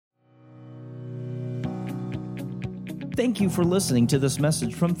Thank you for listening to this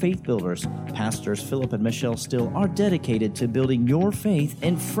message from Faith Builders. Pastors Philip and Michelle Steele are dedicated to building your faith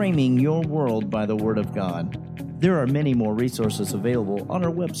and framing your world by the Word of God. There are many more resources available on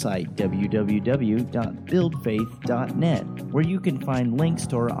our website, www.buildfaith.net, where you can find links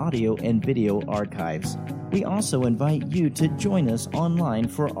to our audio and video archives. We also invite you to join us online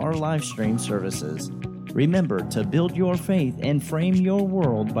for our live stream services. Remember to build your faith and frame your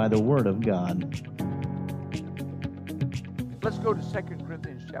world by the Word of God. Let's go to 2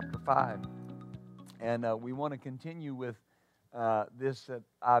 Corinthians chapter 5, and we want to continue with this that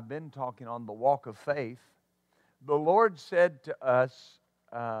I've been talking on, the walk of faith. The Lord said to us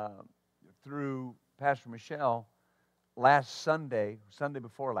through Pastor Michelle last Sunday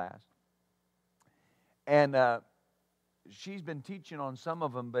before last, and she's been teaching on some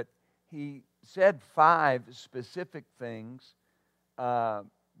of them, but he said 5 specific things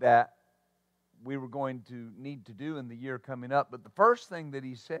that we were going to need to do in the year coming up. But the first thing that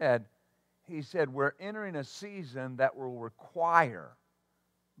he said, we're entering a season that will require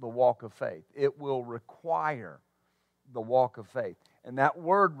the walk of faith. It will require the walk of faith. And that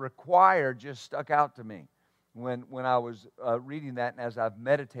word require just stuck out to me when I was reading that and as I've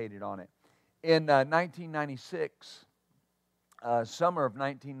meditated on it. In 1996, summer of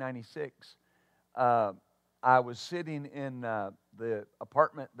 1996, I was sitting in the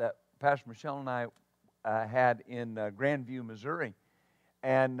apartment that Pastor Michelle and I had in Grandview, Missouri,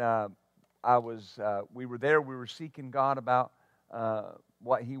 and we were there. We were seeking God about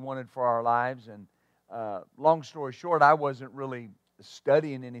what He wanted for our lives. And long story short, I wasn't really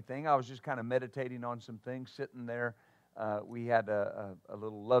studying anything. I was just kind of meditating on some things, sitting there. We had a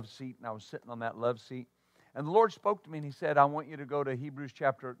little love seat, and I was sitting on that love seat. And the Lord spoke to me, and He said, "I want you to go to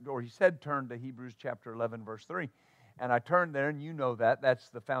turn to Hebrews chapter 11, verse 3. And I turned there, and you know that's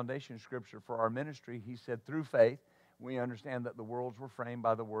the foundation scripture for our ministry. He said, through faith, we understand that the worlds were framed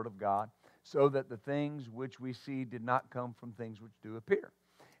by the Word of God, so that the things which we see did not come from things which do appear.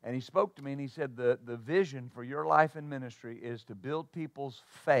 And He spoke to me, and He said, the vision for your life and ministry is to build people's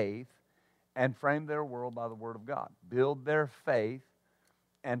faith and frame their world by the Word of God. Build their faith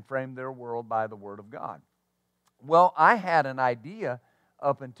and frame their world by the Word of God. Well, I had an idea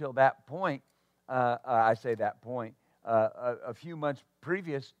up until that point. I say that point. A few months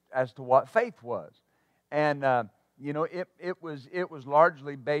previous as to what faith was, and it was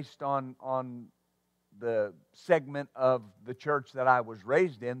largely based on the segment of the church that I was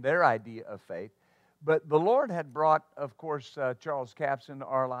raised in, their idea of faith. But the Lord had brought, of course, Charles Capps into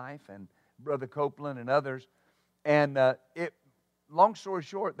our life, and Brother Copeland and others, and long story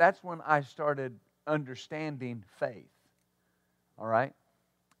short, that's when I started understanding faith. All right,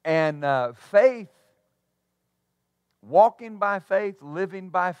 and faith. Walking by faith, living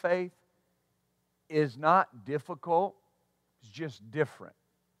by faith is not difficult, it's just different.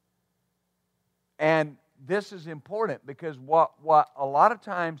 And this is important because what a lot of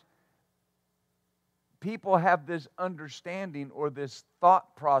times people have this understanding or this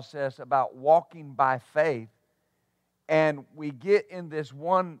thought process about walking by faith, and we get in this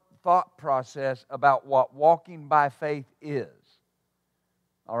one thought process about what walking by faith is.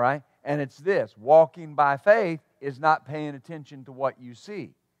 All right? And it's this: walking by faith is not paying attention to what you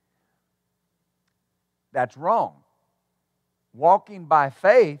see. That's wrong. Walking by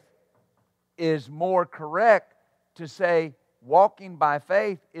faith is more correct to say walking by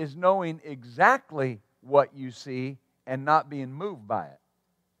faith is knowing exactly what you see and not being moved by it.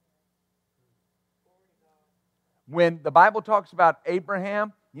 When the Bible talks about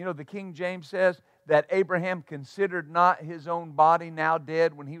Abraham, the King James says that Abraham considered not his own body now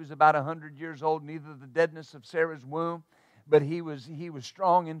dead when he was about 100 years old, neither the deadness of Sarah's womb, but he was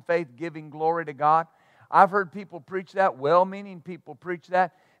strong in faith, giving glory to God. I've heard people preach that, well-meaning people preach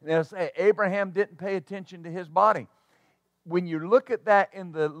that, and they'll say Abraham didn't pay attention to his body. When you look at that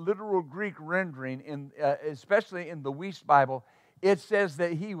in the literal Greek rendering, especially in the Weiss Bible, it says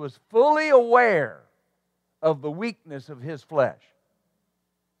that he was fully aware of the weakness of his flesh.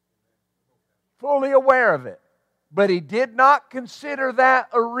 Fully aware of it. But he did not consider that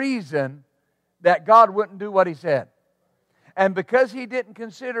a reason that God wouldn't do what He said. And because he didn't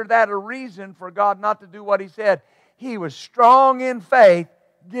consider that a reason for God not to do what He said, he was strong in faith,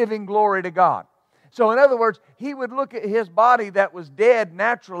 giving glory to God. So in other words, he would look at his body that was dead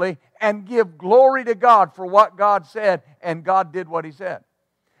naturally and give glory to God for what God said, and God did what He said.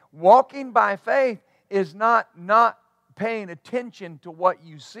 Walking by faith is not paying attention to what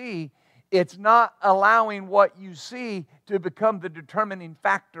you see. It's not allowing what you see to become the determining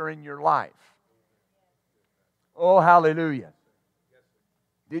factor in your life. Oh, hallelujah.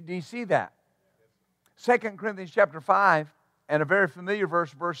 Did you see that? 2 Corinthians chapter 5, and a very familiar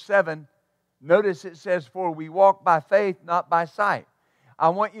verse, verse 7, notice it says, "For we walk by faith, not by sight." I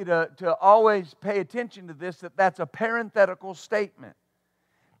want you to always pay attention to this, that's a parenthetical statement.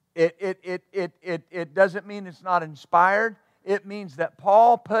 It doesn't mean it's not inspired. It means that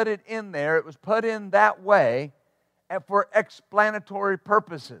Paul put it in there. It was put in that way for explanatory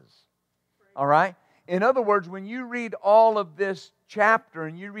purposes. All right? In other words, when you read all of this chapter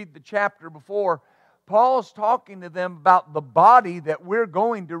and you read the chapter before, Paul's talking to them about the body that we're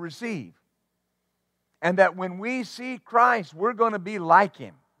going to receive. And that when we see Christ, we're going to be like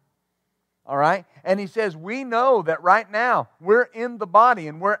Him. All right? And he says, we know that right now we're in the body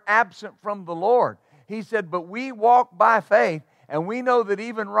and we're absent from the Lord. He said, but we walk by faith, and we know that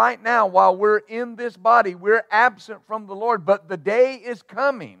even right now, while we're in this body, we're absent from the Lord. But the day is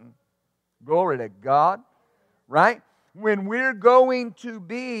coming, glory to God, right? When we're going to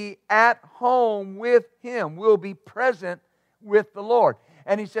be at home with Him. We'll be present with the Lord.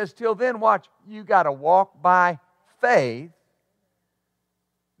 And he says, till then, watch, you got to walk by faith,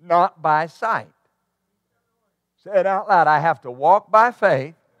 not by sight. Say it out loud. I have to walk by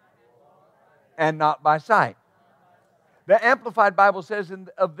faith and not by sight. The Amplified Bible says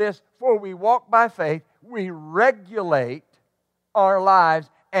of this, for we walk by faith, we regulate our lives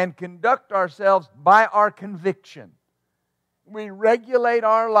and conduct ourselves by our conviction. We regulate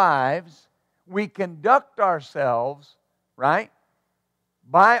our lives, we conduct ourselves, right,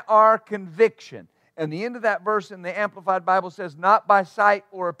 by our conviction. And the end of that verse in the Amplified Bible says, not by sight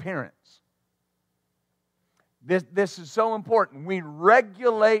or appearance. This is so important. We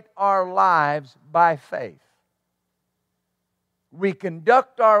regulate our lives by faith. We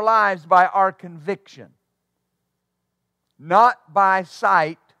conduct our lives by our conviction, not by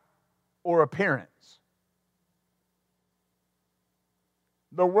sight or appearance.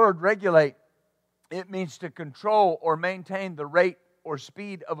 The word regulate, it means to control or maintain the rate or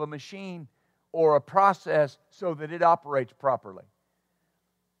speed of a machine or a process so that it operates properly.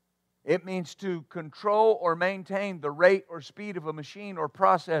 It means to control or maintain the rate or speed of a machine or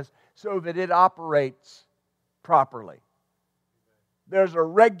process so that it operates properly. There's a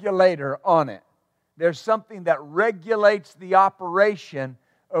regulator on it. There's something that regulates the operation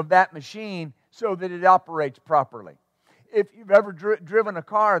of that machine so that it operates properly. If you've ever driven a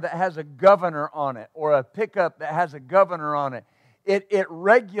car that has a governor on it, or a pickup that has a governor on it, it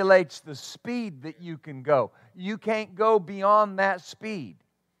regulates the speed that you can go. You can't go beyond that speed.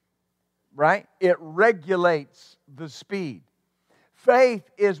 Right? It regulates the speed. Faith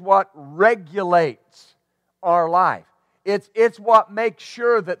is what regulates our life. It's what makes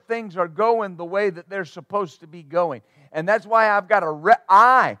sure that things are going the way that they're supposed to be going. And that's why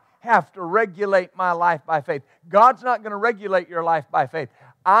I have to regulate my life by faith. God's not going to regulate your life by faith.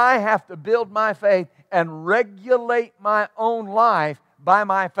 I have to build my faith and regulate my own life by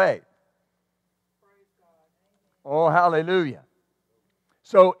my faith. Oh, hallelujah.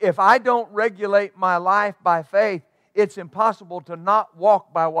 So if I don't regulate my life by faith, it's impossible to not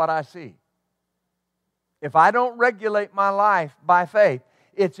walk by what I see. If I don't regulate my life by faith,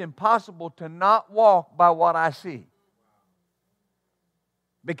 it's impossible to not walk by what I see.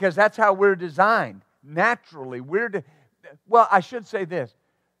 Because that's how we're designed. Naturally, well, I should say this.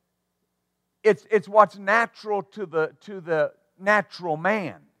 It's what's natural to the natural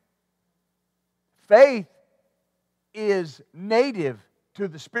man. Faith is native to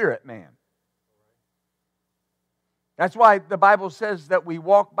the spirit man. That's why the Bible says that we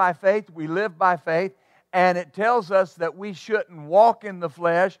walk by faith, we live by faith, and it tells us that we shouldn't walk in the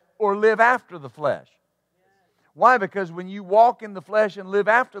flesh or live after the flesh. Why? Because when you walk in the flesh and live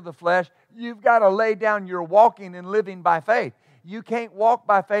after the flesh, you've got to lay down your walking and living by faith. You can't walk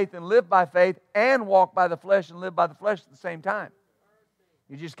by faith and live by faith and walk by the flesh and live by the flesh at the same time.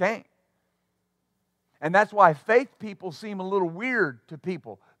 You just can't. And that's why faith people seem a little weird to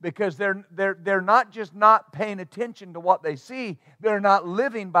people, because they're not just not paying attention to what they see, they're not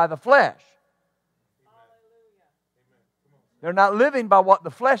living by the flesh. They're not living by what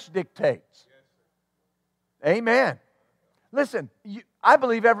the flesh dictates. Amen. Listen, I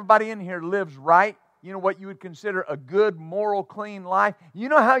believe everybody in here lives right. You know what you would consider a good, moral, clean life. You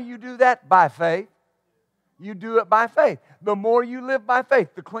know how you do that? By faith. You do it by faith. The more you live by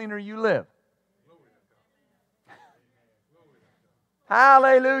faith, the cleaner you live.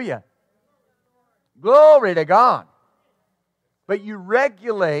 Hallelujah. Glory to God. But you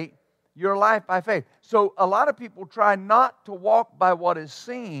regulate your life by faith. So a lot of people try not to walk by what is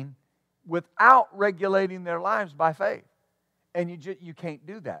seen without regulating their lives by faith. And you can't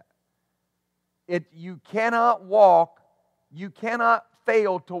do that. You cannot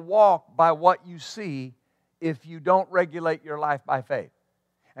fail to walk by what you see if you don't regulate your life by faith.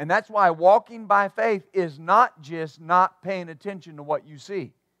 And that's why walking by faith is not just not paying attention to what you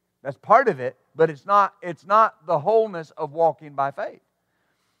see. That's part of it, but it's not the wholeness of walking by faith.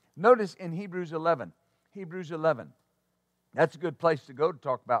 Notice in Hebrews 11. Hebrews 11. That's a good place to go to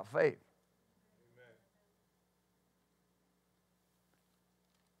talk about faith.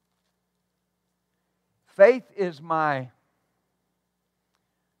 Faith is my,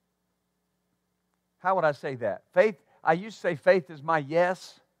 how would I say that? Faith, I used to say faith is my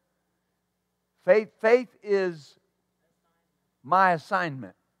yes. Faith is my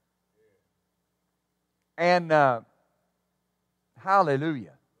assignment. And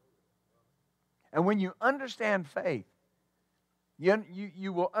hallelujah. And when you understand faith,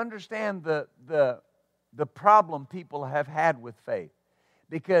 you will understand the problem people have had with faith.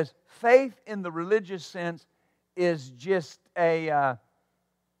 Because faith in the religious sense is just a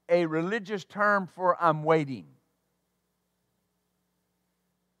religious term for I'm waiting.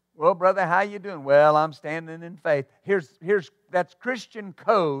 Well, brother, how you doing? Well, I'm standing in faith. That's Christian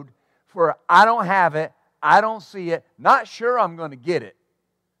code for I don't have it, I don't see it, not sure I'm going to get it.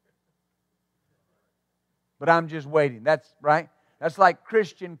 But I'm just waiting. That's right. That's like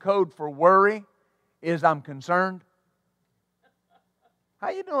Christian code for worry is I'm concerned. How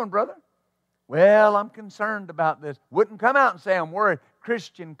you doing, brother? Well, I'm concerned about this. Wouldn't come out and say I'm worried.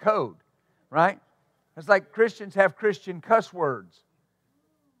 Christian code, right? It's like Christians have Christian cuss words.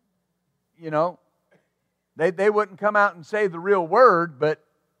 You know, they wouldn't come out and say the real word, but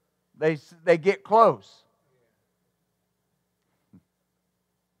they get close.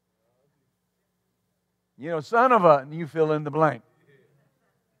 You know, son of a, and you fill in the blank.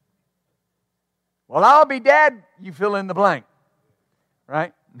 Well, I'll be dad, you fill in the blank.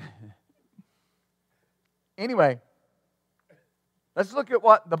 Right? Anyway, let's look at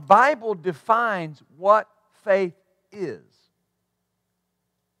what the Bible defines what faith is.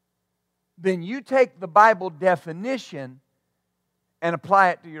 Then you take the Bible definition and apply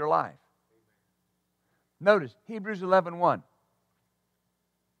it to your life. Notice, Hebrews 11:1.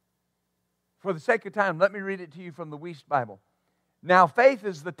 For the sake of time, let me read it to you from the Wuest Bible. Now faith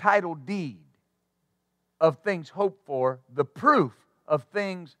is the title deed of things hoped for, the proof of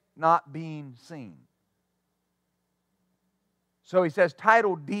things not being seen. So he says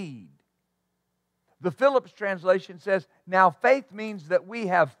title deed. The Phillips translation says, now faith means that we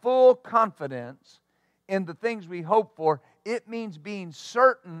have full confidence in the things we hope for. It means being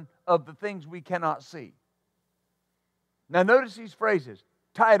certain of the things we cannot see. Now notice these phrases.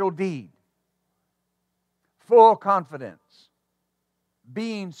 Title deed. Full confidence.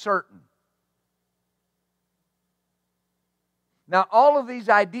 Being certain. Now, all of these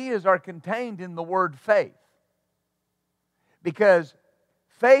ideas are contained in the word faith. Because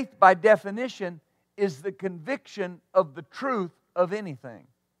faith, by definition, is the conviction of the truth of anything.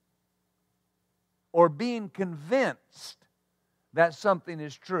 Or being convinced that something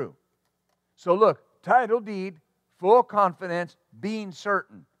is true. So look, title deed, full confidence, being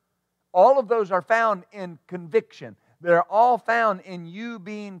certain. All of those are found in conviction. They're all found in you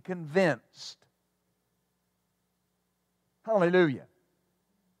being convinced. Hallelujah.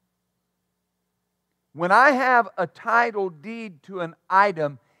 When I have a title deed to an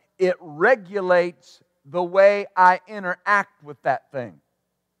item, it regulates the way I interact with that thing.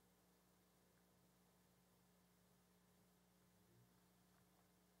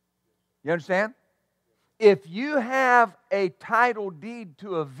 You understand? If you have a title deed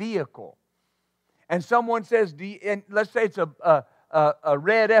to a vehicle, and someone says, and let's say it's a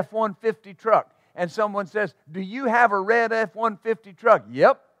red F-150 truck, and someone says, do you have a red F-150 truck?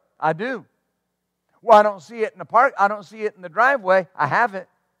 Yep, I do. Well, I don't see it in the park. I don't see it in the driveway. I have it.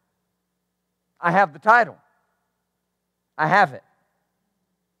 I have the title. I have it.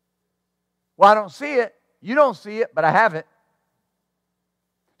 Well, I don't see it. You don't see it, but I have it.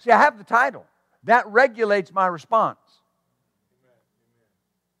 See, I have the title. That regulates my response.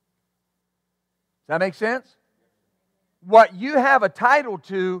 Does that make sense? What you have a title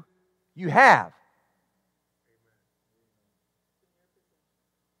to, you have.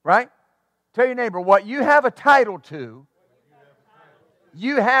 Right? Tell your neighbor, what you have a title to,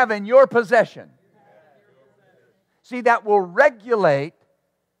 you have in your possession. See, that will regulate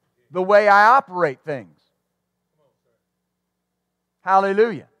the way I operate things.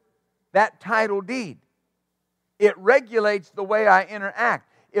 Hallelujah. That title deed. It regulates the way I interact.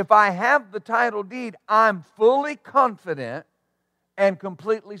 If I have the title deed, I'm fully confident and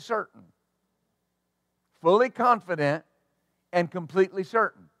completely certain. Fully confident and completely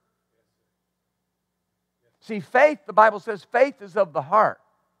certain. See, faith, the Bible says, faith is of the heart.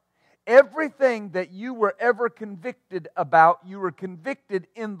 everything that you were ever convicted about, you were convicted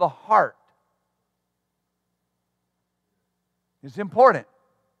in the heart. It's important.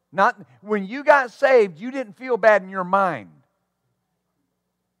 Not when you got saved, you didn't feel bad in your mind.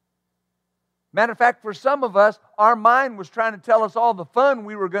 Matter of fact, for some of us, our mind was trying to tell us all the fun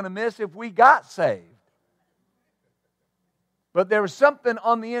we were going to miss if we got saved. But there was something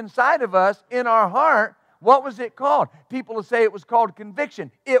on the inside of us, in our heart. What was it called? People will say it was called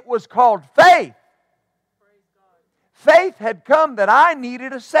conviction. It was called faith. Faith had come that I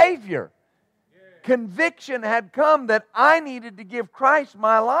needed a Savior. Conviction had come that I needed to give Christ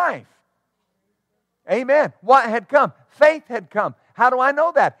my life. Amen. What had come? Faith had come. How do I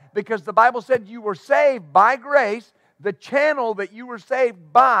know that? Because the Bible said you were saved by grace. The channel that you were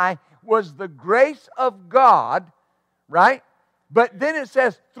saved by was the grace of God, right? But then it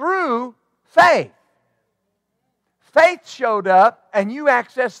says through faith. Faith showed up and you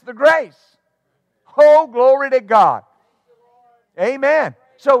accessed the grace. Oh, glory to God. Amen.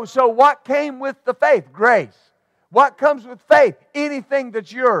 So what came with the faith? Grace. What comes with faith? Anything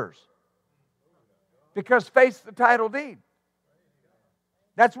that's yours. Because faith's the title deed.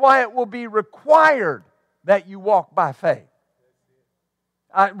 That's why it will be required that you walk by faith.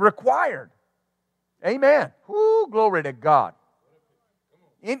 Required. Amen. Woo, glory to God.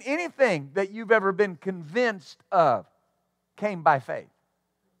 In anything that you've ever been convinced of came by faith.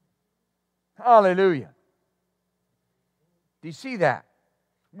 Hallelujah. Do you see that?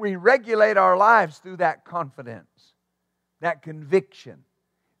 We regulate our lives through that confidence, that conviction,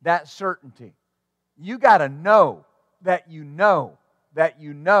 that certainty. You got to know that you know that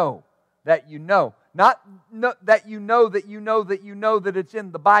you know that you know. Not that you know that you know that you know that it's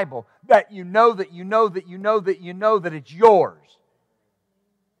in the Bible. That you know that you know that you know that you know that it's yours.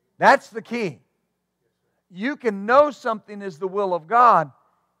 That's the key. You can know something is the will of God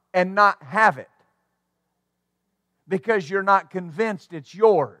and not have it because you're not convinced it's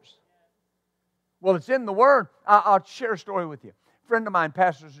yours. Well, it's in the Word. I'll share a story with you. A friend of mine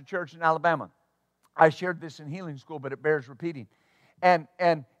pastors a church in Alabama. I shared this in healing school, but it bears repeating. And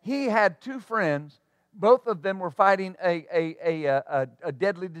he had two friends. Both of them were fighting a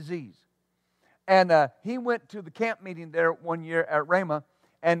deadly disease. And he went to the camp meeting there one year at Rhema.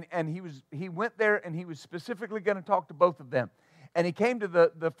 And he went there and he was specifically going to talk to both of them. And he came to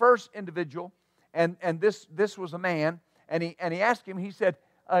the first individual, and this was a man, and he asked him, he said,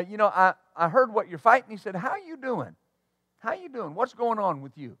 I heard what you're fighting. He said, how are you doing? How you doing? What's going on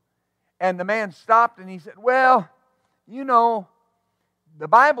with you? And the man stopped and he said, well, the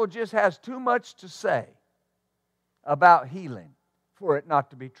Bible just has too much to say about healing for it not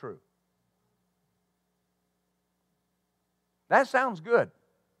to be true. That sounds good.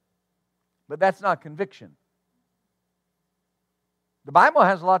 But that's not conviction. The Bible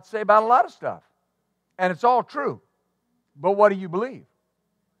has a lot to say about a lot of stuff. And it's all true. But what do you believe?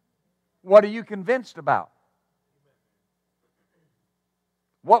 What are you convinced about?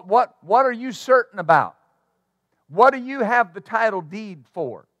 What are you certain about? What do you have the title deed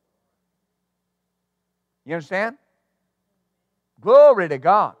for? You understand? Glory to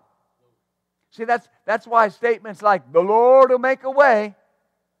God. See, that's why statements like, the Lord will make a way,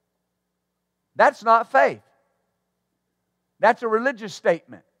 that's not faith. That's a religious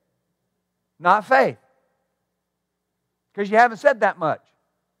statement, not faith. Because you haven't said that much.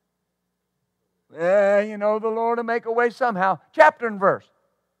 The Lord will make a way somehow. Chapter and verse.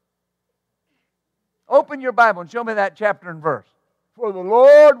 Open your Bible and show me that chapter and verse. For the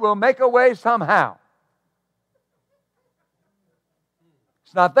Lord will make a way somehow.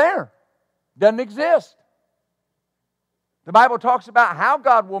 It's not there. Doesn't exist. The Bible talks about how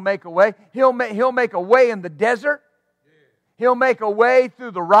God will make a way. He'll make a way in the desert. He'll make a way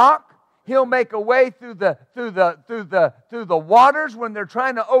through the rock. He'll make a way through the waters when they're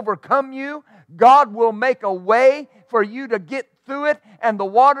trying to overcome you. God will make a way for you to get through it, and the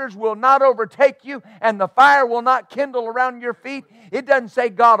waters will not overtake you, and the fire will not kindle around your feet. It doesn't say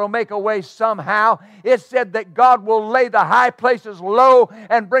God will make a way somehow. It said that God will lay the high places low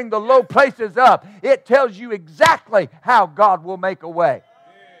and bring the low places up. It tells you exactly how God will make a way.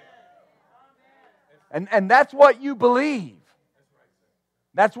 And that's what you believe.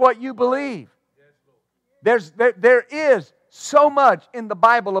 That's what you believe. There is so much in the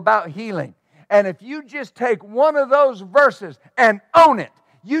Bible about healing. And if you just take one of those verses and own it,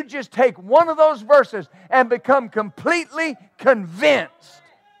 you just take one of those verses and become completely convinced.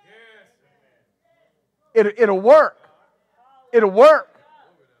 It'll work. It'll work.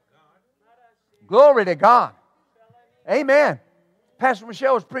 Glory to God. Amen. Pastor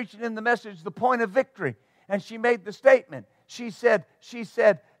Michelle was preaching in the message, The Point of Victory, and she made the statement. She said,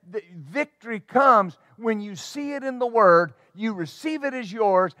 victory comes when you see it in the Word, you receive it as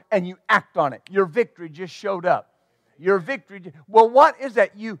yours, and you act on it. Your victory just showed up. Your victory. Well, what is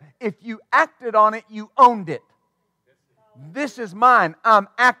that? If you acted on it, you owned it. This is mine. I'm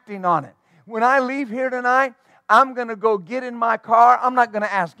acting on it. When I leave here tonight, I'm going to go get in my car. I'm not going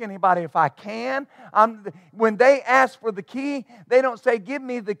to ask anybody if I can. When they ask for the key, they don't say, give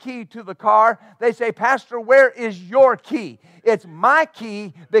me the key to the car. They say, Pastor, where is your key? It's my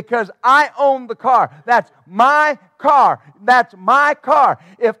key because I own the car. That's my car. That's my car.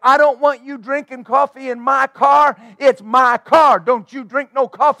 If I don't want you drinking coffee in my car, it's my car. Don't you drink no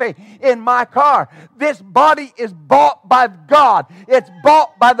coffee in my car. This body is bought by God. It's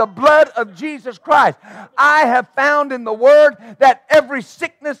bought by the blood of Jesus Christ. I have found in the Word that every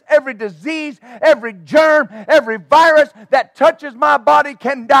sickness, every disease, every germ, every virus that touches my body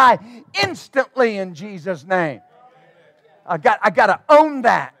can die instantly in Jesus' name. I got to own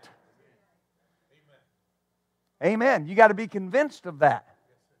that. Amen. You got to be convinced of that.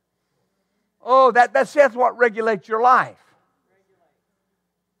 Oh, that's what regulates your life.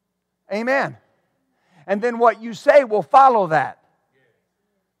 Amen. And then what you say will follow that.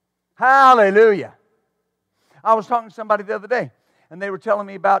 Hallelujah. I was talking to somebody the other day, and they were telling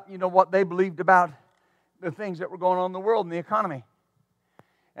me about, what they believed about the things that were going on in the world and the economy.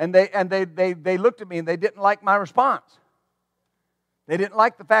 And they looked at me and they didn't like my response. They didn't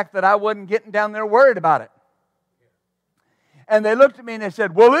like the fact that I wasn't getting down there worried about it. And they looked at me and they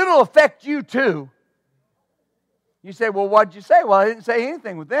said, well, it'll affect you too. You say, well, what'd you say? Well, I didn't say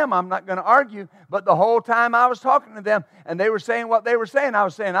anything with them. I'm not going to argue. But the whole time I was talking to them and they were saying what they were saying, I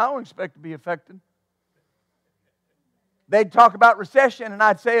was saying, I don't expect to be affected. They'd talk about recession and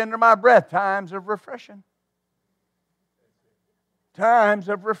I'd say under my breath, times of refreshing. Times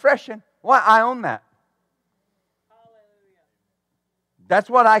of refreshing. Why? I own that. That's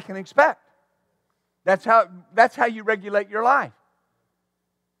what I can expect. That's how you regulate your life.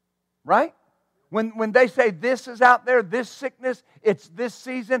 Right? When they say this is out there, this sickness, it's this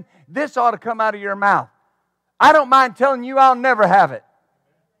season, this ought to come out of your mouth. I don't mind telling you I'll never have it.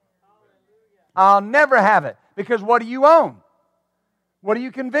 I'll never have it. Because what do you own? What are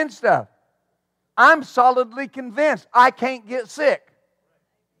you convinced of? I'm solidly convinced I can't get sick.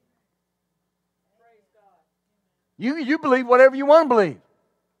 You believe whatever you want to believe.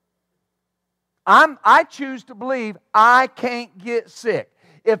 I choose to believe I can't get sick.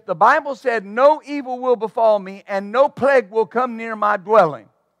 If the Bible said no evil will befall me and no plague will come near my dwelling.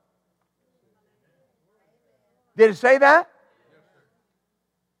 Did it say that?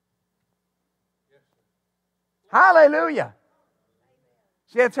 Hallelujah.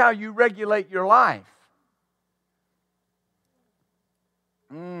 See, that's how you regulate your life.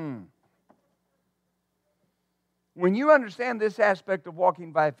 When you understand this aspect of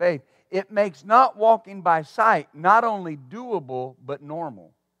walking by faith, it makes not walking by sight not only doable, but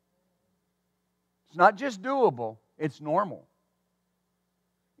normal. It's not just doable, it's normal.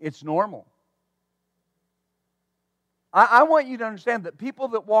 It's normal. I want you to understand that people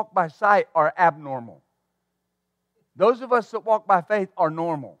that walk by sight are abnormal. Those of us that walk by faith are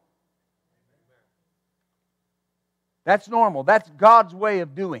normal. That's normal. That's God's way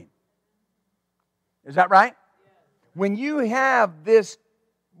of doing. Is that right? When you have this,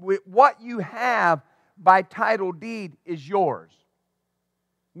 what you have by title deed is yours.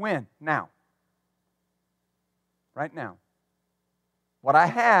 When? Now. Right now. What I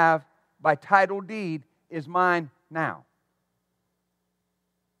have by title deed is mine now.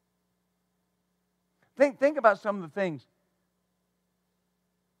 Think about some of the things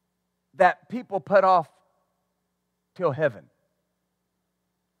that people put off till heaven.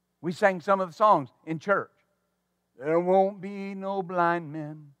 We sang some of the songs in church. There won't be no blind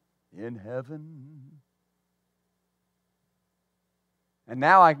men in heaven. And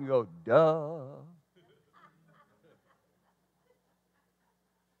now I can go, duh.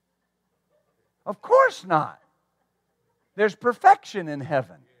 Of course not. There's perfection in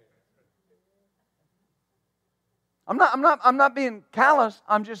heaven. I'm not being callous.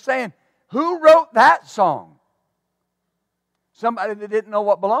 I'm just saying, who wrote that song? Somebody that didn't know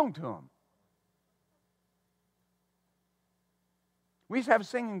what belonged to him. We used to have a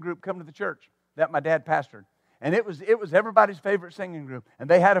singing group come to the church that my dad pastored. And it was everybody's favorite singing group. And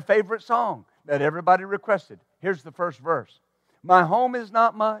they had a favorite song that everybody requested. Here's the first verse. My home is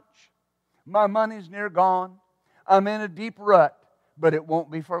not much. My money's near gone. I'm in a deep rut, but it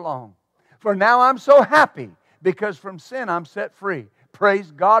won't be for long. For now I'm so happy because from sin I'm set free.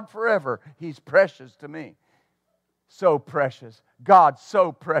 Praise God forever. He's precious to me. So precious. God's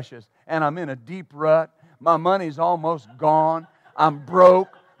so precious. And I'm in a deep rut. My money's almost gone. I'm broke.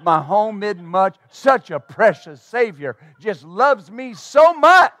 My home isn't much. Such a precious Savior just loves me so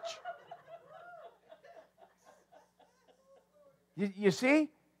much. You see?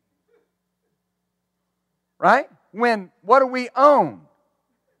 Right? What do we own?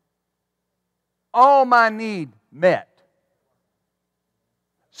 All my need met.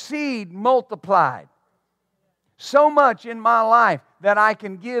 Seed multiplied. So much in my life that I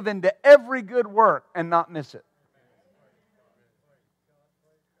can give into every good work and not miss it.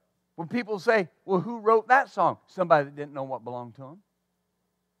 When people say, well, who wrote that song? Somebody that didn't know what belonged to them.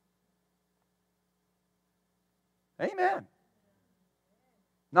 Amen.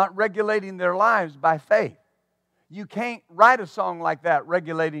 Not regulating their lives by faith. You can't write a song like that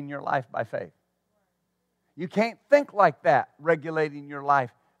regulating your life by faith. You can't think like that regulating your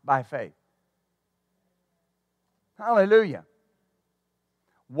life by faith. Hallelujah.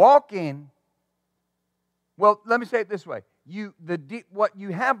 Walking, well, let me say it this way. What you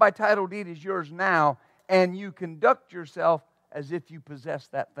have by title deed is yours now, and you conduct yourself as if you possess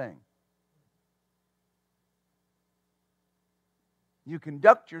that thing. You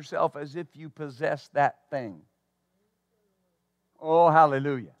conduct yourself as if you possess that thing. Oh,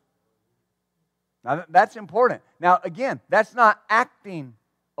 hallelujah. Now, that's important. Now, again, that's not acting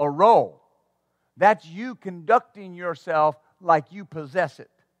a role. That's you conducting yourself like you possess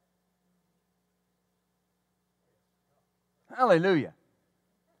it. Hallelujah.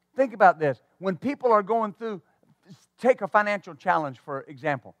 Think about this. When people are going through, take a financial challenge, for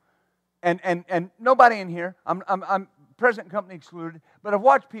example. And nobody in here, I'm present company excluded, but I've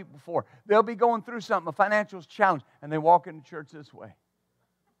watched people before. They'll be going through something, a financial challenge, and they walk into church this way.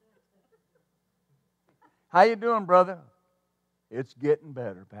 How you doing, brother? It's getting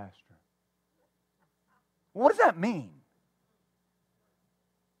better, Pastor. What does that mean?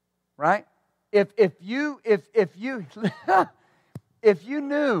 Right? If you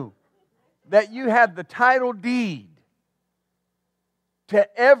knew that you had the title deed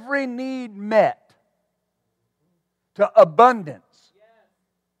to every need met, to abundance,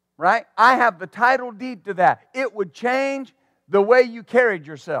 right? I have the title deed to that. It would change the way you carried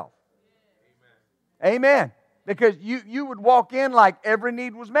yourself. Amen. Because you would walk in like every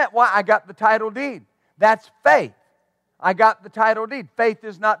need was met. Why? I got the title deed. That's faith. I got the title deed. Faith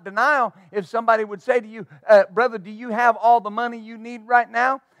is not denial. If somebody would say to you, brother, do you have all the money you need right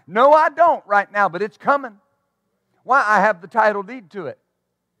now? No, I don't right now, but it's coming. Why? I have the title deed to it.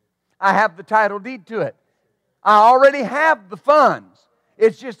 I have the title deed to it. I already have the funds.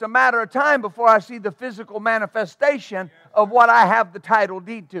 It's just a matter of time before I see the physical manifestation of what I have the title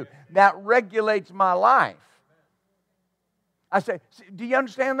deed to. That regulates my life. I say, do you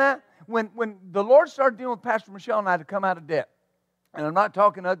understand that? When the Lord started dealing with Pastor Michelle and I to come out of debt, and I'm not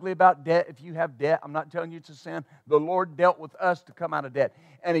talking ugly about debt. If you have debt, I'm not telling you it's a sin. The Lord dealt with us to come out of debt.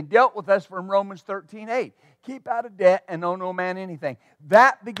 And He dealt with us from Romans 13:8. Keep out of debt and owe no man anything.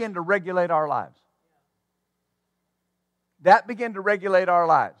 That began to regulate our lives. That began to regulate our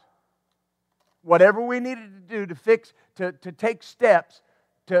lives. Whatever we needed to do to fix, to take steps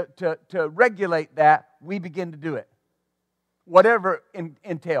to regulate that, we begin to do it. Whatever it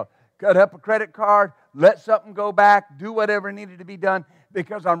entailed. Cut up a credit card, let something go back, do whatever needed to be done,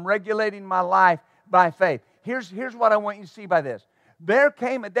 because I'm regulating my life by faith. Here's what I want you to see by this. There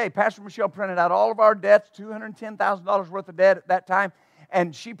came a day, Pastor Michelle printed out all of our debts, $210,000 worth of debt at that time,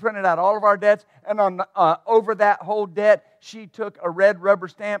 and she printed out all of our debts, and on over that whole debt, she took a red rubber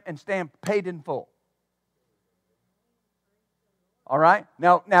stamp and stamped paid in full. All right?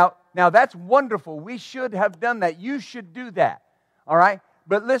 Now that's wonderful. We should have done that. You should do that. All right?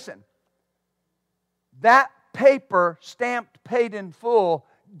 But listen, that paper stamped paid in full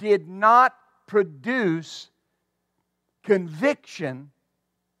did not produce conviction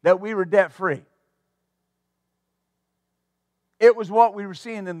that we were debt free. It was what we were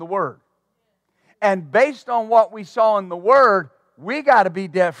seeing in the Word. And based on what we saw in the Word, we got to be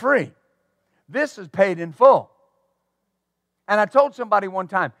debt free. This is paid in full. And I told somebody one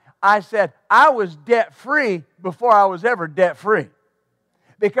time, I said, I was debt free before I was ever debt free.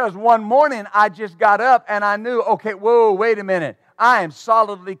 Because one morning I just got up and I knew, okay, whoa, wait a minute. I am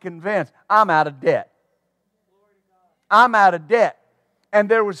solidly convinced I'm out of debt. I'm out of debt. And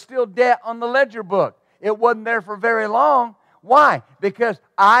there was still debt on the ledger book. It wasn't there for very long. Why? Because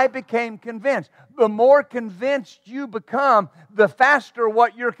I became convinced. The more convinced you become, the faster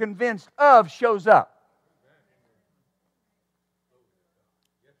what you're convinced of shows up.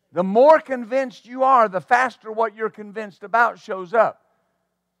 The more convinced you are, the faster what you're convinced about shows up.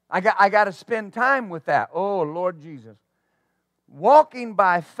 I got to spend time with that. Oh, Lord Jesus. Walking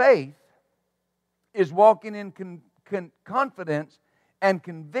by faith is walking in confidence and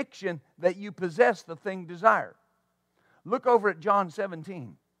conviction that you possess the thing desired. Look over at John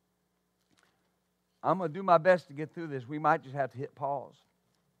 17. I'm going to do my best to get through this. We might just have to hit pause.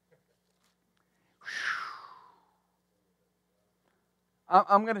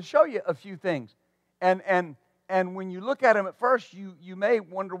 I'm going to show you a few things. And when you look at them at first, you may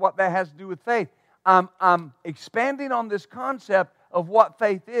wonder what that has to do with faith. I'm expanding on this concept of what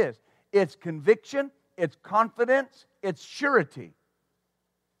faith is. It's conviction, it's confidence, it's surety.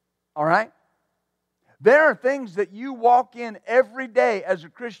 All right? There are things that you walk in every day as a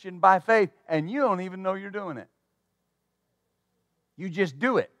Christian by faith, and you don't even know you're doing it. You just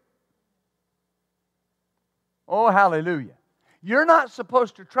do it. Oh, hallelujah. You're not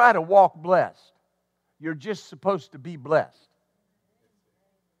supposed to try to walk blessed. You're just supposed to be blessed.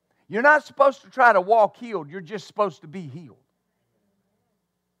 You're not supposed to try to walk healed. You're just supposed to be healed.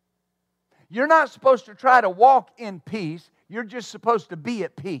 You're not supposed to try to walk in peace. You're just supposed to be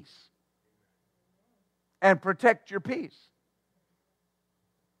at peace. And protect your peace.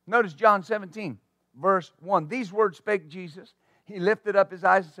 Notice John 17, verse 1. These words spake Jesus. He lifted up his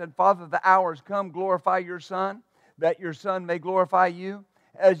eyes and said, Father, the hour has come. Glorify your Son, that your Son may glorify you.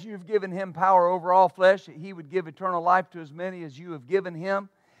 As you've given him power over all flesh, that he would give eternal life to as many as you have given him.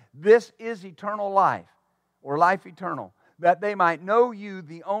 This is eternal life, or life eternal, that they might know you,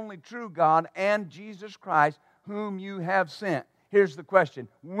 the only true God, and Jesus Christ, whom you have sent. Here's the question.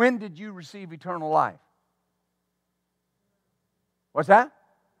 When did you receive eternal life? What's that?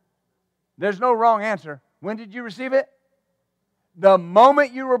 There's no wrong answer. When did you receive it? The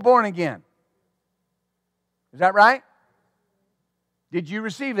moment you were born again. Is that right? Did you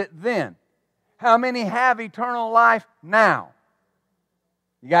receive it then? How many have eternal life now?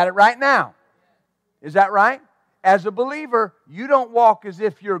 You got it right now. Is that right? As a believer, you don't walk as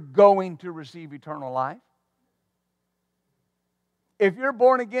if you're going to receive eternal life. If you're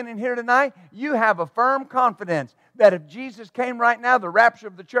born again in here tonight, you have a firm confidence that if Jesus came right now, the rapture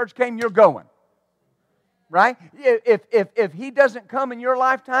of the church came, you're going. Right? If He doesn't come in your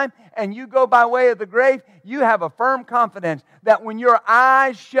lifetime and you go by way of the grave, you have a firm confidence that when your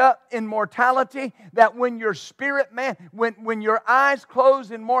eyes shut in mortality, that when your spirit man, when your eyes close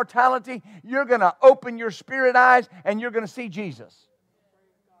in mortality, you're going to open your spirit eyes and you're going to see Jesus.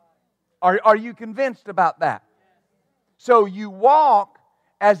 Are you convinced about that? So you walk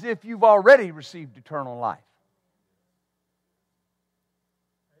as if you've already received eternal life.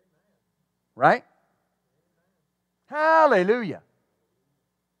 Right? Hallelujah.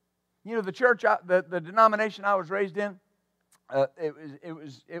 You know, the church, the denomination I was raised in,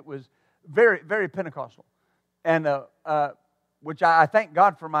 it was very, very Pentecostal, and which I thank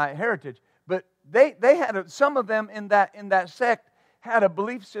God for my heritage. But they had some of them in that sect had a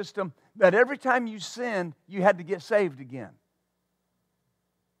belief system that every time you sinned, you had to get saved again.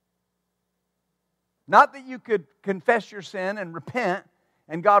 Not that you could confess your sin and repent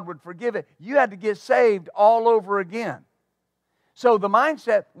and God would forgive it. You had to get saved all over again. So the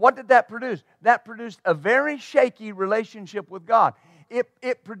mindset, what did that produce? That produced a very shaky relationship with God.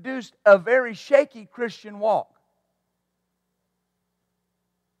 It produced a very shaky Christian walk.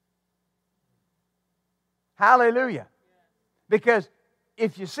 Hallelujah. Because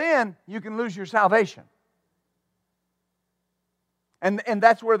if you sin, you can lose your salvation. And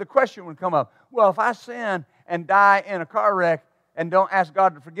that's where the question would come up. Well, if I sin and die in a car wreck and don't ask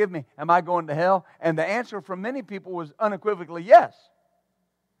God to forgive me, am I going to hell? And the answer from many people was unequivocally yes.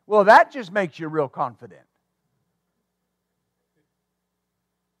 Well, that just makes you real confident.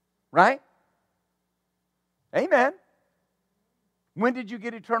 Right? Amen. When did you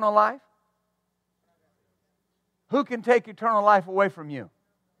get eternal life? Who can take eternal life away from you?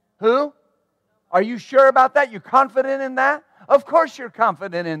 Who? Are you sure about that? You confident in that? Of course you're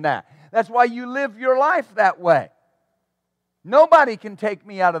confident in that. That's why you live your life that way. Nobody can take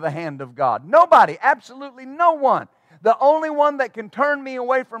me out of the hand of God. Nobody. Absolutely no one. The only one that can turn me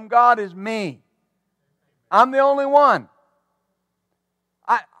away from God is me. I'm the only one.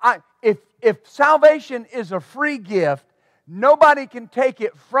 If salvation is a free gift, nobody can take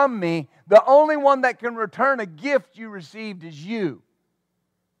it from me. The only one that can return a gift you received is you.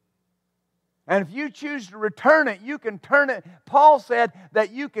 And if you choose to return it, you can turn it. Paul said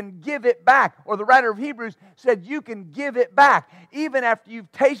that you can give it back. Or the writer of Hebrews said you can give it back. Even after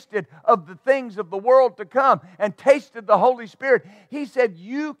you've tasted of the things of the world to come and tasted the Holy Spirit. He said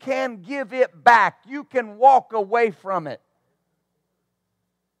you can give it back. You can walk away from it.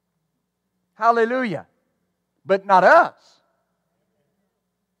 Hallelujah. But not us.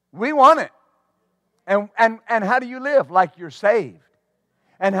 We want it. And how do you live? Like you're saved.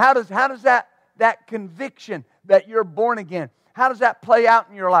 And how does that conviction that you're born again, How does that play out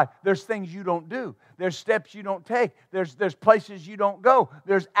in your life? There's things you don't do. There's steps you don't take. There's places you don't go.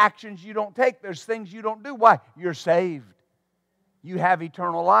 There's actions you don't take. There's things you don't do. Why? You're saved. You have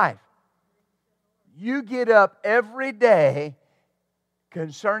eternal life. You get up every day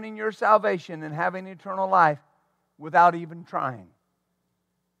concerning your salvation and having eternal life without even trying.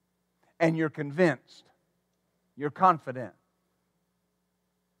 And you're convinced. You're confident.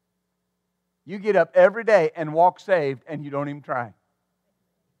 You get up every day and walk saved and you don't even try.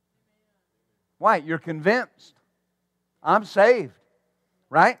 Why? You're convinced. I'm saved.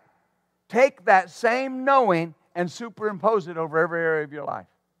 Right? Take that same knowing and superimpose it over every area of your life.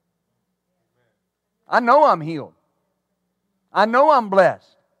 I know I'm healed. I know I'm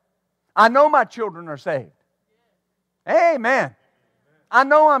blessed. I know my children are saved. Amen. I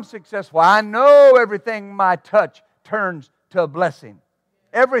know I'm successful. I know everything my touch turns to a blessing.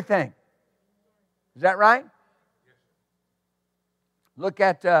 Everything. Is that right? Look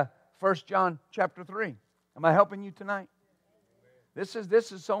at 1 John chapter 3. Am I helping you tonight? This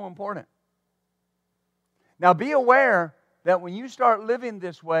is so important. Now be aware that when you start living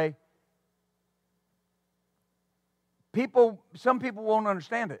this way, some people won't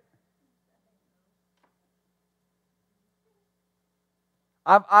understand it.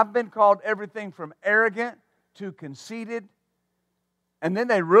 I've been called everything from arrogant to conceited. And then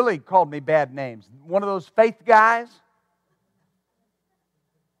they really called me bad names. One of those faith guys.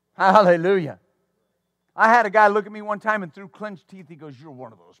 Hallelujah. I had a guy look at me one time and through clenched teeth, he goes, "You're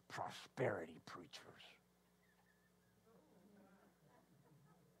one of those prosperity preachers."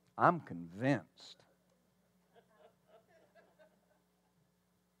 I'm convinced.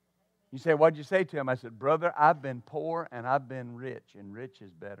 You say, "What'd you say to him?" I said, "Brother, I've been poor and I've been rich, and rich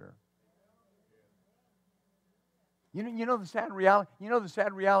is better." You know the sad reality? You know the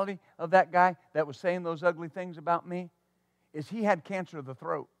sad reality of that guy that was saying those ugly things about me? Is he had cancer of the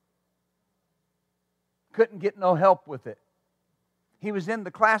throat. Couldn't get no help with it. He was in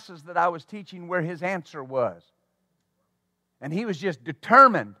the classes that I was teaching where his answer was. And he was just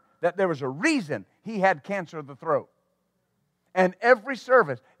determined that there was a reason he had cancer of the throat. And every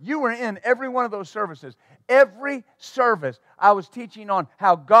service, you were in every one of those services. Every service, I was teaching on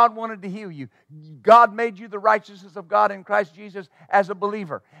how God wanted to heal you. God made you the righteousness of God in Christ Jesus as a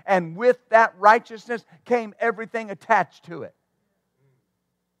believer. And with that righteousness came everything attached to it.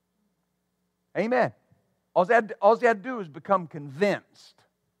 Amen. All you had to do is become convinced.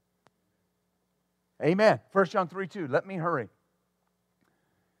 Amen. 1 John 3:2. Let me hurry.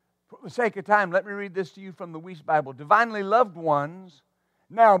 For the sake of time, let me read this to you from the Weiss Bible. "Divinely loved ones,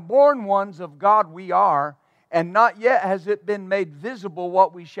 now born ones of God we are, and not yet has it been made visible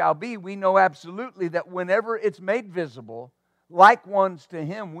what we shall be. We know absolutely that whenever it's made visible, like ones to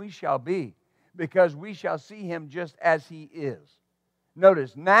Him we shall be, because we shall see Him just as He is."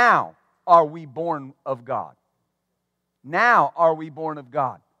 Notice, now are we born of God. Now are we born of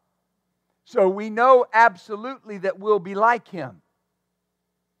God. So we know absolutely that we'll be like Him.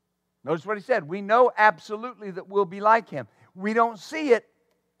 Notice what he said. We know absolutely that we'll be like Him. We don't see it,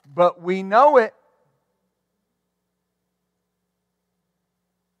 but we know it.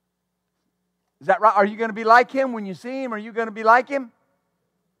 Is that right? Are you going to be like Him when you see Him? Are you going to be like Him?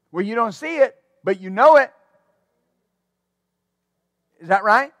 Well, you don't see it, but you know it. Is that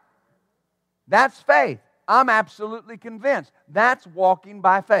right? That's faith. I'm absolutely convinced. That's walking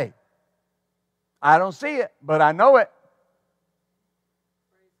by faith. I don't see it, but I know it.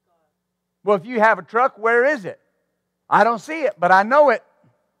 Well, if you have a truck, where is it? I don't see it, but I know it.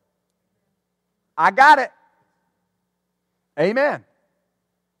 I got it. Amen.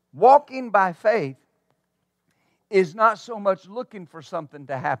 Walking by faith is not so much looking for something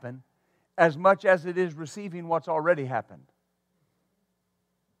to happen as much as it is receiving what's already happened.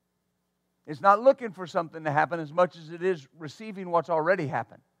 It's not looking for something to happen as much as it is receiving what's already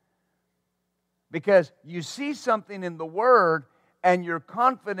happened. Because you see something in the Word and you're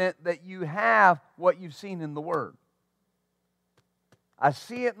confident that you have what you've seen in the Word. I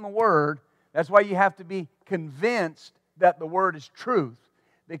see it in the Word. That's why you have to be convinced that the Word is truth.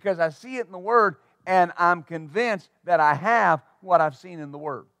 Because I see it in the Word and I'm convinced that I have what I've seen in the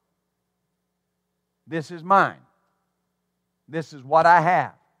Word. This is mine. This is what I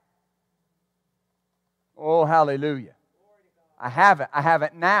have. Oh, hallelujah. I have it. I have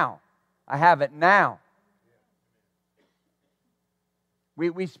it now. I have it now.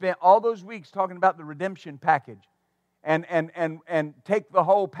 We spent all those weeks talking about the redemption package. And take the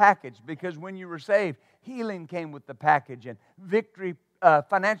whole package. Because when you were saved, healing came with the package. And victory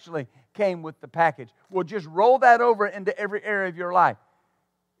financially came with the package. Well, just roll that over into every area of your life.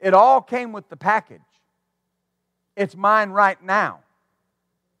 It all came with the package. It's mine right now.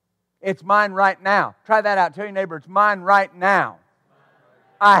 It's mine right now. Try that out. Tell your neighbor, it's mine right now.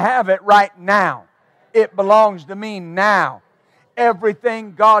 I have it right now. It belongs to me now.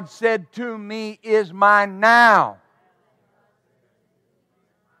 Everything God said to me is mine now.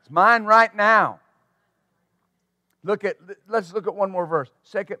 It's mine right now. Let's look at one more verse.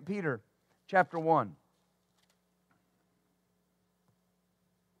 2 Peter chapter 1.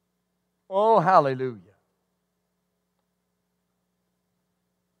 Oh, hallelujah.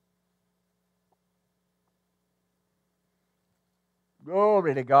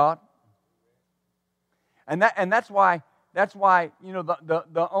 Glory to God. And that's why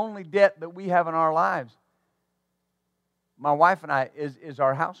the only debt that we have in our lives, my wife and I, is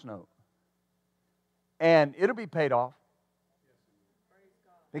our house note. And it'll be paid off.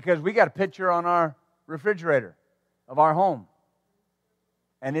 Because we got a picture on our refrigerator of our home.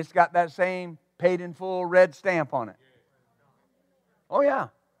 And it's got that same paid in full red stamp on it. Oh yeah.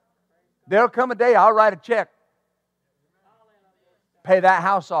 There'll come a day I'll write a check. Pay that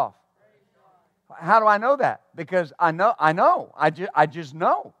house off. How do I know that? Because I know. I just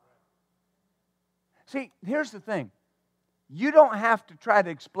know. See, here's the thing. You don't have to try to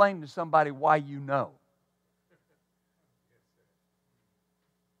explain to somebody why you know.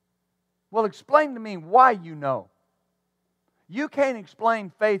 Well, explain to me why you know. You can't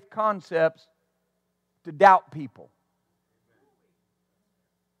explain faith concepts to doubt people.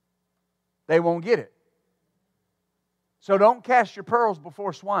 They won't get it. So don't cast your pearls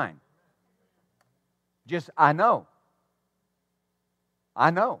before swine. Just, I know.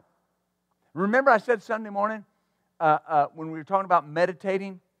 I know. Remember I said Sunday morning when we were talking about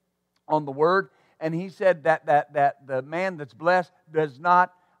meditating on the Word, and he said that the man that's blessed does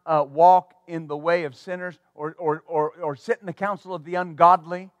not walk in the way of sinners or sit in the counsel of the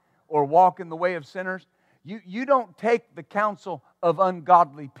ungodly or walk in the way of sinners. You don't take the counsel of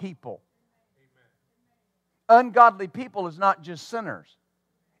ungodly people. Amen. Ungodly people is not just sinners.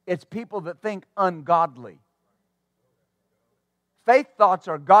 It's people that think ungodly. Faith thoughts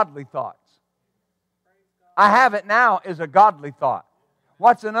are godly thoughts. I have it now is a godly thought.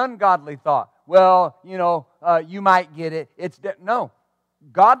 What's an ungodly thought? Well, you might get it. No.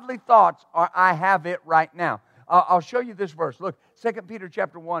 Godly thoughts are, I have it right now. I'll show you this verse. Look, 2 Peter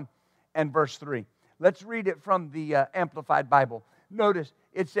chapter 1 and verse 3. Let's read it from the Amplified Bible. Notice,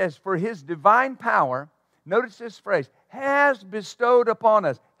 it says, for His divine power, notice this phrase, has bestowed upon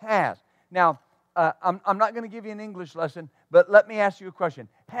us. Has. Now, I'm not going to give you an English lesson, but let me ask you a question.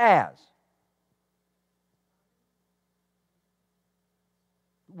 Has.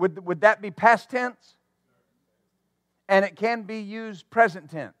 Would that be past tense? And it can be used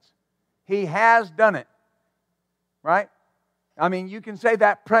present tense. He has done it. Right? I mean, you can say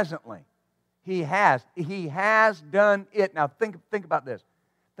that presently. He has. He has done it. Now, think about this.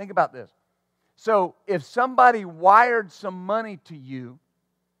 Think about this. So, if somebody wired some money to you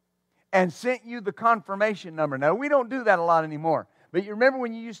and sent you the confirmation number. Now, we don't do that a lot anymore. But you remember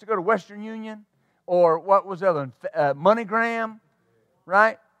when you used to go to Western Union? Or what was the other one? MoneyGram?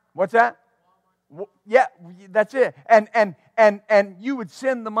 Right? What's that? Yeah, that's it. And you would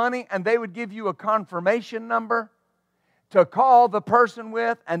send the money and they would give you a confirmation number to call the person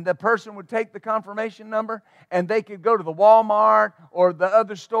with, and the person would take the confirmation number and they could go to the Walmart or the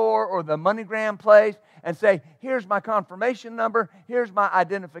other store or the MoneyGram place and say, here's my confirmation number, here's my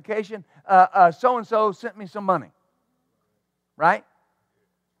identification, so-and-so sent me some money. Right?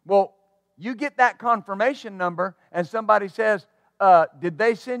 Well, you get that confirmation number and somebody says, did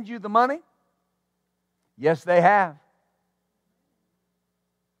they send you the money? Yes, they have.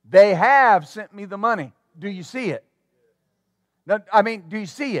 They have sent me the money. Do you see it? No, I mean, do you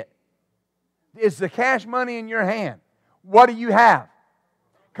see it? Is the cash money in your hand? What do you have?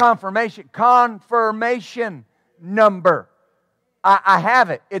 Confirmation number. I have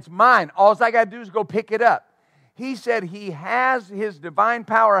it. It's mine. All I got to do is go pick it up. He said He has, His divine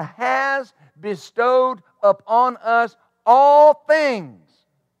power has bestowed upon us all things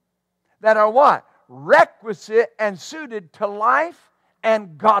that are what? Requisite and suited to life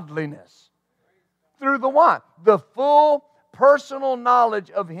and godliness. Through the what? The full personal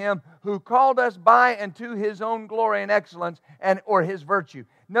knowledge of Him who called us by and to His own glory and excellence or His virtue.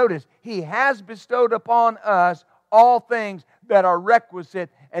 Notice, He has bestowed upon us all things that are requisite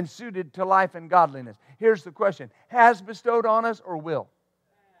and suited to life and godliness. Here's the question. Has bestowed on us or will?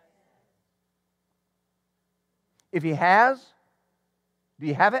 If He has, do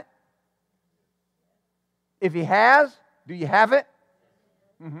you have it? If He has, do you have it?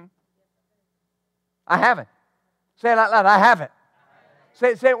 Mm-hmm. I have it. Say it out loud. I have it.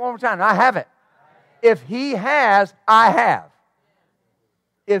 Say it one more time. I have it. If He has, I have.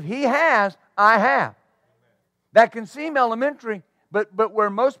 If He has, I have. That can seem elementary, but where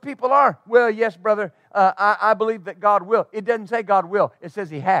most people are, well, yes, brother, I believe that God will. It doesn't say God will. It says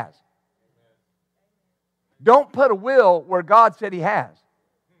He has. Don't put a will where God said He has.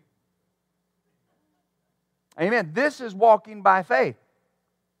 Amen. This is walking by faith.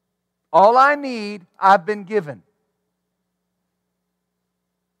 All I need, I've been given.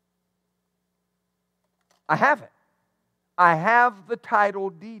 I have it. I have the title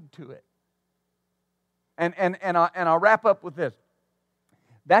deed to it. And I'll wrap up with this.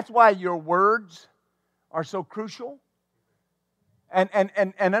 That's why your words are so crucial. And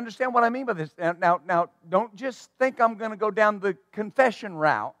understand what I mean by this. Now, don't just think I'm going to go down the confession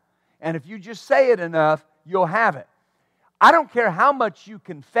route, and if you just say it enough, you'll have it. I don't care how much you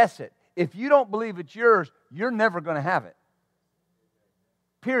confess it. If you don't believe it's yours, you're never going to have it.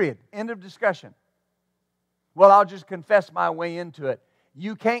 Period. End of discussion. Well, I'll just confess my way into it.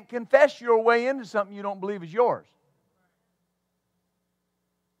 You can't confess your way into something you don't believe is yours.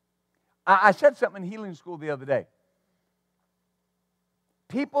 I said something in healing school the other day.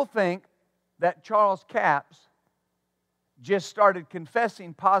 People think that Charles Capps just started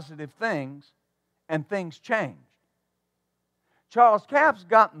confessing positive things and things changed. Charles Capps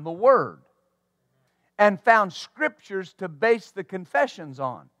got in the Word and found scriptures to base the confessions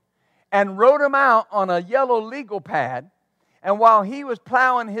on and wrote them out on a yellow legal pad. And while he was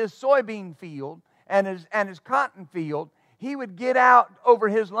plowing his soybean field and his cotton field, he would get out over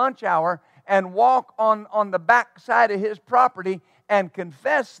his lunch hour and walk on the back side of his property and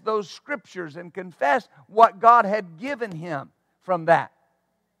confess those scriptures and confess what God had given him from that.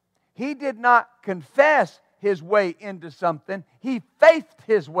 He did not confess his way into something. He faithed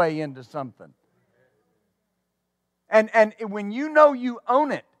his way into something. And when you know you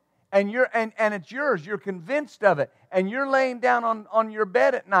own it, and it's yours, you're convinced of it, and you're laying down on your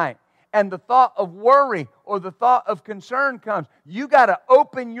bed at night, and the thought of worry or the thought of concern comes, you got to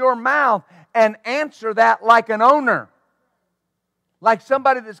open your mouth and answer that like an owner. Like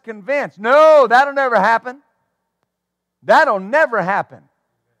somebody that's convinced. No, that'll never happen. That'll never happen.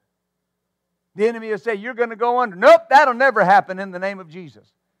 The enemy will say, you're going to go under. Nope, that'll never happen in the name of Jesus.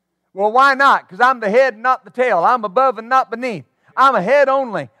 Well, why not? Because I'm the head and not the tail. I'm above and not beneath. I'm a head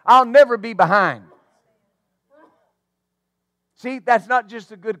only. I'll never be behind. See, that's not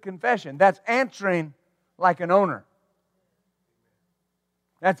just a good confession. That's answering like an owner.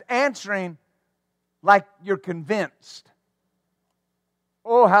 That's answering like you're convinced.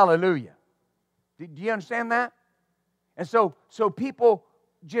 Oh, hallelujah. Do you understand that? And so people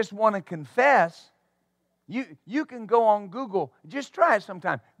just want to confess. You can go on Google. Just try it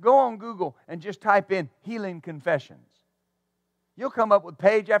sometime. Go on Google and just type in healing confessions. You'll come up with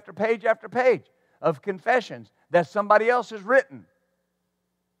page after page after page of confessions that somebody else has written.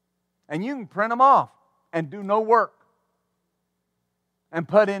 And you can print them off and do no work and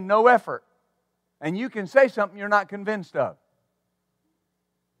put in no effort. And you can say something you're not convinced of.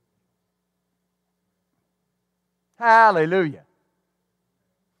 Hallelujah.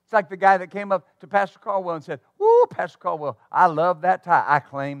 It's like the guy that came up to Pastor Caldwell and said, "Woo, Pastor Caldwell, I love that tie. I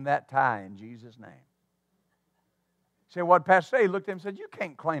claim that tie in Jesus' name." He said, "What did Pastor say?" He looked at him and said, "You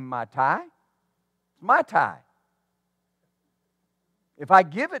can't claim my tie. It's my tie. If I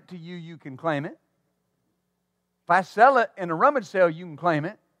give it to you, you can claim it. If I sell it in a rummage sale, you can claim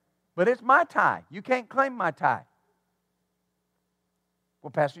it. But it's my tie. You can't claim my tie." Well,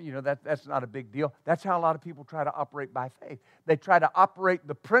 Pastor, that's not a big deal. That's how a lot of people try to operate by faith. They try to operate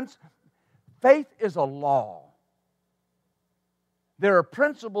the principle. Faith is a law. There are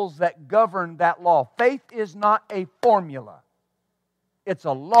principles that govern that law. Faith is not a formula. It's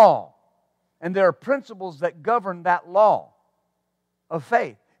a law. And there are principles that govern that law of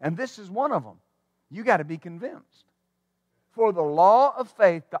faith. And this is one of them. You got to be convinced. For the law of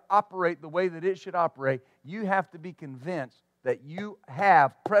faith to operate the way that it should operate, you have to be convinced that you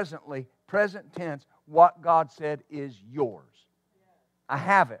have presently, present tense, what God said is yours. I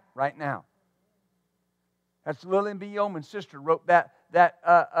have it right now. That's Lillian B. Yeoman's sister wrote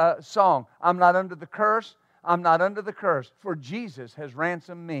that song. I'm not under the curse. I'm not under the curse. For Jesus has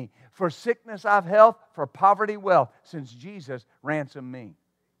ransomed me. For sickness I've health. For poverty wealth. Since Jesus ransomed me.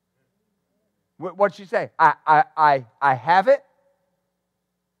 What'd she say? I have it.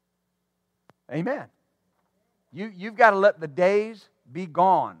 Amen. You've got to let the days be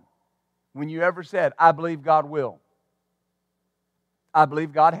gone when you ever said, "I believe God will." I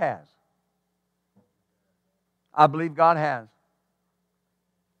believe God has. I believe God has.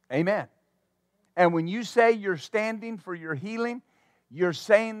 Amen. And when you say you're standing for your healing, You're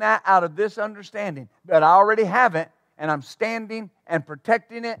saying that out of this understanding that I already have it, and I'm standing and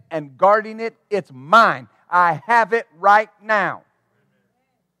protecting it and guarding it. It's mine. I have it right now.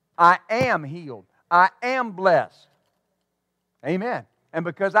 I am healed. I am blessed. Amen. And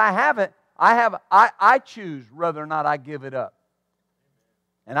because I have it, I choose whether or not I give it up.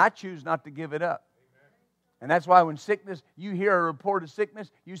 And I choose not to give it up. And that's why when sickness, you hear a report of sickness,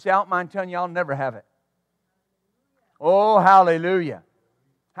 you say, I don't mind telling you, I'll never have it. Oh, hallelujah.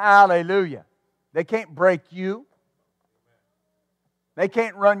 Hallelujah. They can't break you. They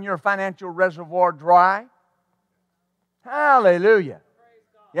can't run your financial reservoir dry. Hallelujah.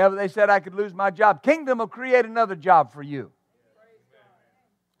 Yeah, but they said I could lose my job. Kingdom will create another job for you.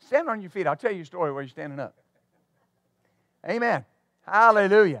 Stand on your feet. I'll tell you a story where you're standing up. Amen.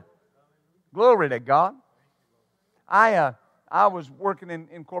 Hallelujah. Glory to God. I was working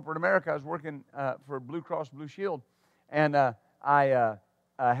in corporate America. I was working for Blue Cross Blue Shield. And I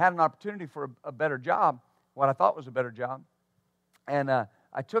had an opportunity for a better job, what I thought was a better job. And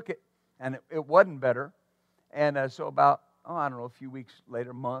I took it, and it wasn't better. And so about, I don't know, a few weeks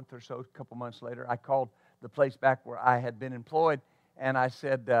later, month or so, a couple months later, I called the place back where I had been employed, and I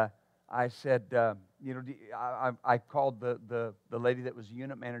said, you know, I called the lady that was the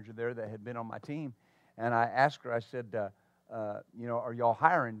unit manager there that had been on my team, and I asked her, I said, you know, are y'all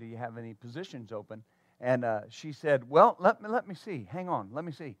hiring? Do you have any positions open? And she said, well, let me see. Hang on, let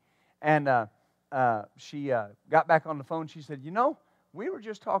me see. And she got back on the phone. She said, you know, we were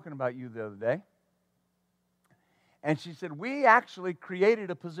just talking about you the other day. And she said, we actually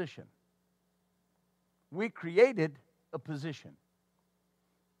created a position. We created a position.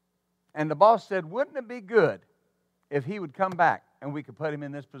 And the boss said, wouldn't it be good if he would come back and we could put him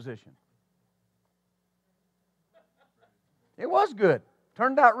in this position? It was good.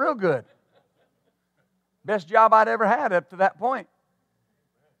 Turned out real good. Best job I'd ever had up to that point.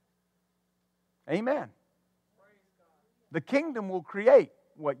 Amen. The kingdom will create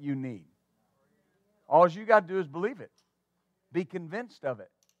what you need. All you got to do is believe it. Be convinced of it.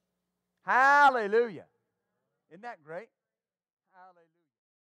 Hallelujah. Isn't that great? Hallelujah.